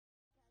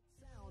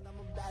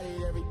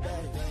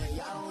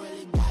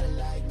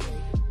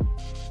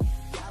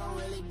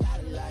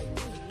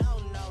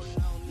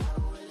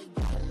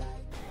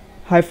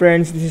Hi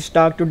friends, this is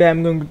Stark. Today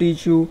I'm going to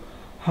teach you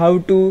how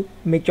to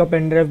make your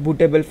pen drive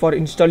bootable for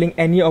installing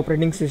any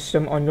operating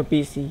system on your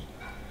PC.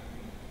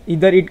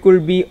 Either it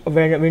could be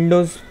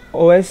Windows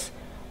OS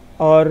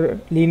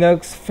or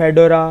Linux,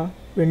 Fedora,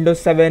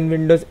 Windows 7,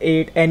 Windows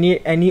 8,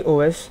 any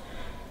OS.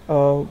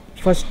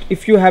 First,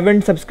 if you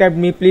haven't subscribed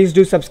me, please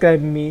do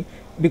subscribe me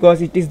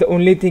because it is the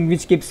only thing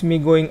which keeps me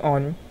going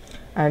on.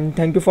 And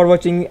thank you for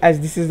watching.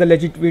 As this is the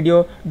legit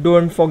video,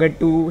 don't forget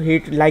to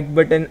hit like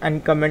button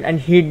and comment and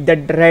hit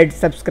that red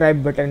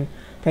subscribe button.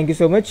 Thank you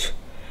so much.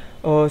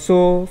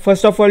 So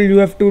first of all, you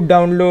have to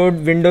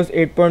download Windows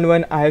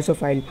 8.1 ISO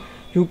file.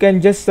 You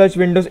can just search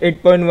Windows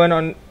 8.1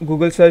 on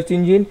Google search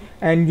engine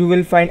and you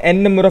will find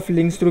n number of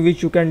links through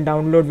which you can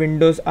download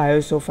Windows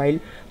ISO file.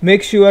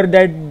 Make sure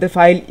that the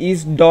file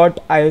is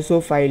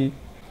 .iso file.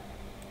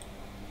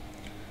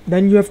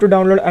 Then you have to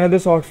download another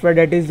software,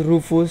 that is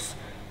RUFUS.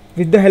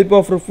 With the help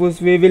of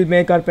RUFUS, we will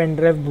make our pen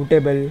drive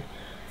bootable.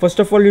 First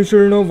of all, you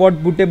should know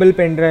what bootable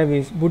pendrive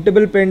is.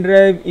 Bootable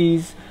pendrive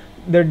is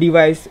the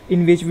device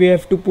in which we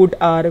have to put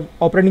our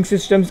operating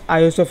system's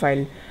ISO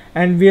file,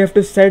 and we have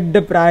to set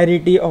the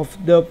priority of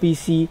the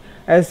PC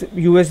as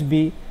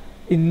USB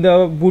in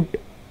the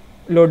boot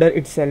loader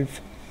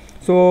itself.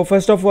 So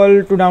first of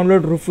all, to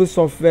download RUFUS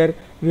software,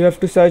 we have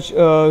to search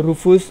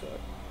RUFUS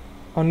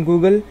on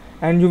Google,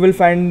 and you will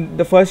find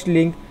the first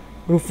link,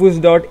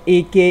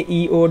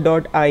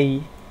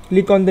 rufus.akeo.ie.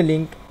 Click on the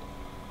link,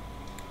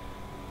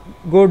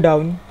 go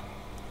down,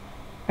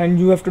 and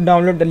you have to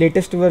download the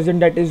latest version,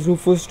 that is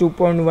RUFUS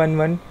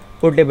 2.11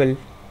 portable.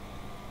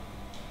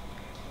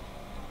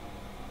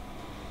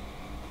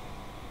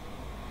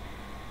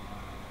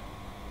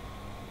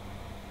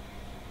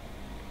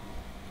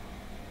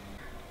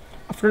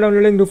 After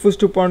downloading RUFUS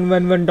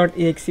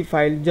 2.11.exe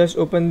file, just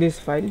open this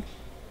file.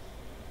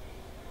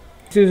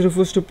 This is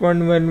RUFUS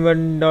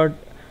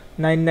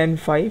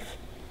 2.11.995.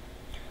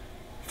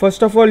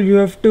 First of all, you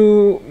have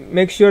to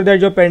make sure that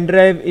your pen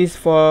drive is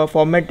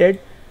formatted,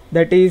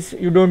 that is,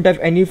 you don't have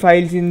any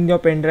files in your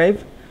pen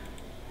drive.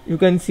 You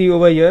can see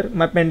over here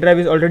my pen drive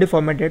is already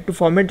formatted. To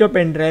format your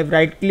pen drive,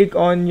 right click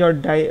on your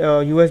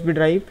USB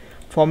drive,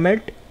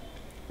 format,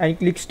 and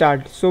click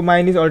start. So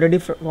mine is already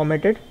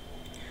formatted.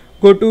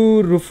 Go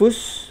to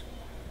RUFUS,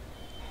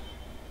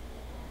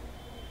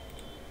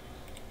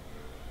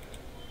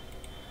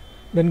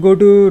 then go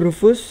to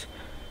RUFUS.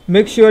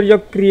 Make sure your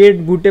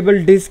create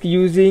bootable disk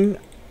using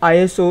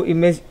ISO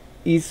image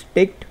is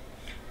ticked,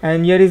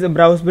 and here is a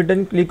browse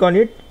button. Click on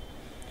it,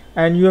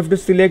 and you have to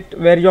select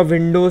where your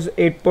Windows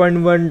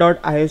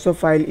 8.1.iso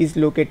file is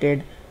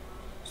located.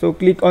 So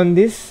click on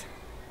this,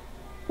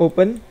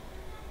 open,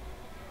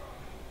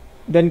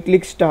 then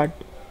click start,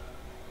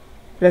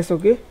 press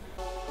OK.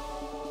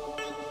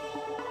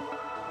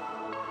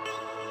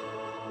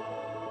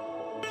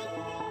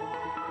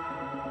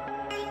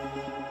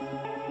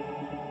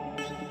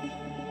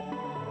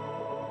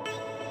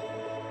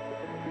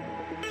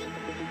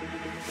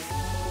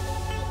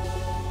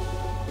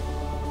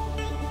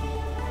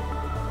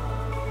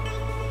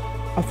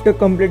 After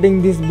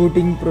completing this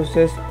booting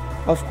process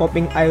of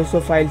copying ISO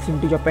files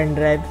into your pen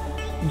drive,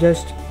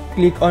 just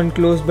click on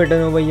close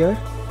button over here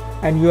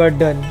and you are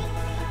done.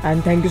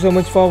 And thank you so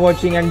much for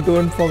watching, and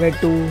don't forget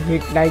to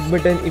hit like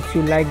button if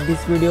you like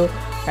this video,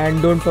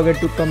 and don't forget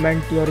to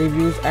comment your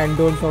reviews, and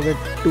don't forget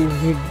to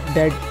hit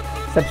that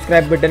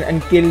subscribe button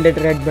and kill that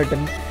red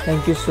button.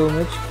 Thank you so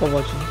much for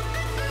watching.